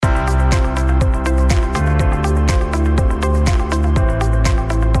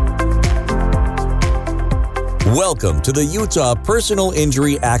Welcome to the Utah Personal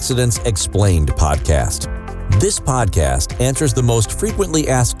Injury Accidents Explained podcast. This podcast answers the most frequently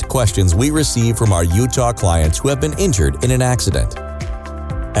asked questions we receive from our Utah clients who have been injured in an accident.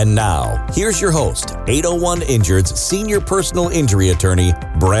 And now, here's your host, 801 Injured's Senior Personal Injury Attorney,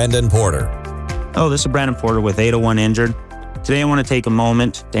 Brandon Porter. Oh, this is Brandon Porter with 801 Injured. Today I want to take a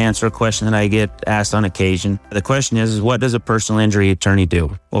moment to answer a question that I get asked on occasion. The question is what does a personal injury attorney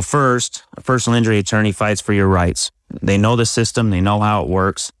do? Well, first, a personal injury attorney fights for your rights. They know the system, they know how it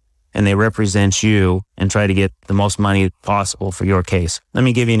works, and they represent you and try to get the most money possible for your case. Let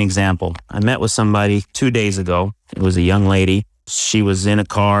me give you an example. I met with somebody 2 days ago. It was a young lady. She was in a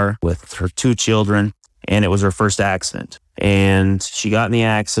car with her 2 children, and it was her first accident. And she got in the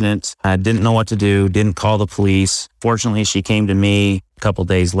accident. I didn't know what to do, didn't call the police. Fortunately, she came to me a couple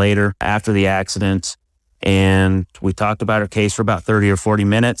days later after the accident, and we talked about her case for about 30 or 40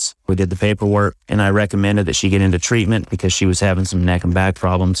 minutes. We did the paperwork, and I recommended that she get into treatment because she was having some neck and back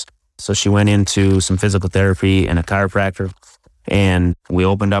problems. So she went into some physical therapy and a chiropractor, and we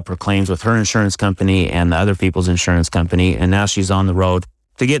opened up her claims with her insurance company and the other people's insurance company, and now she's on the road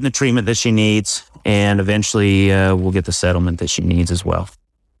to getting the treatment that she needs, and eventually we'll get the settlement that she needs as well.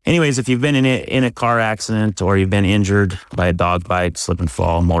 Anyways, if you've been in a car accident or you've been injured by a dog bite, slip and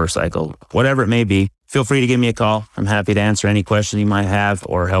fall, motorcycle, whatever it may be, feel free to give me a call. I'm happy to answer any question you might have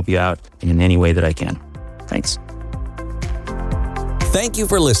or help you out in any way that I can. Thanks. Thank you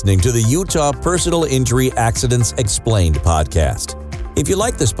for listening to the Utah Personal Injury Accidents Explained podcast. If you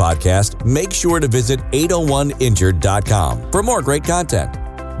like this podcast, make sure to visit 801injured.com for more great content.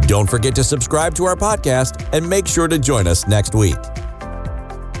 Don't forget to subscribe to our podcast and make sure to join us next week.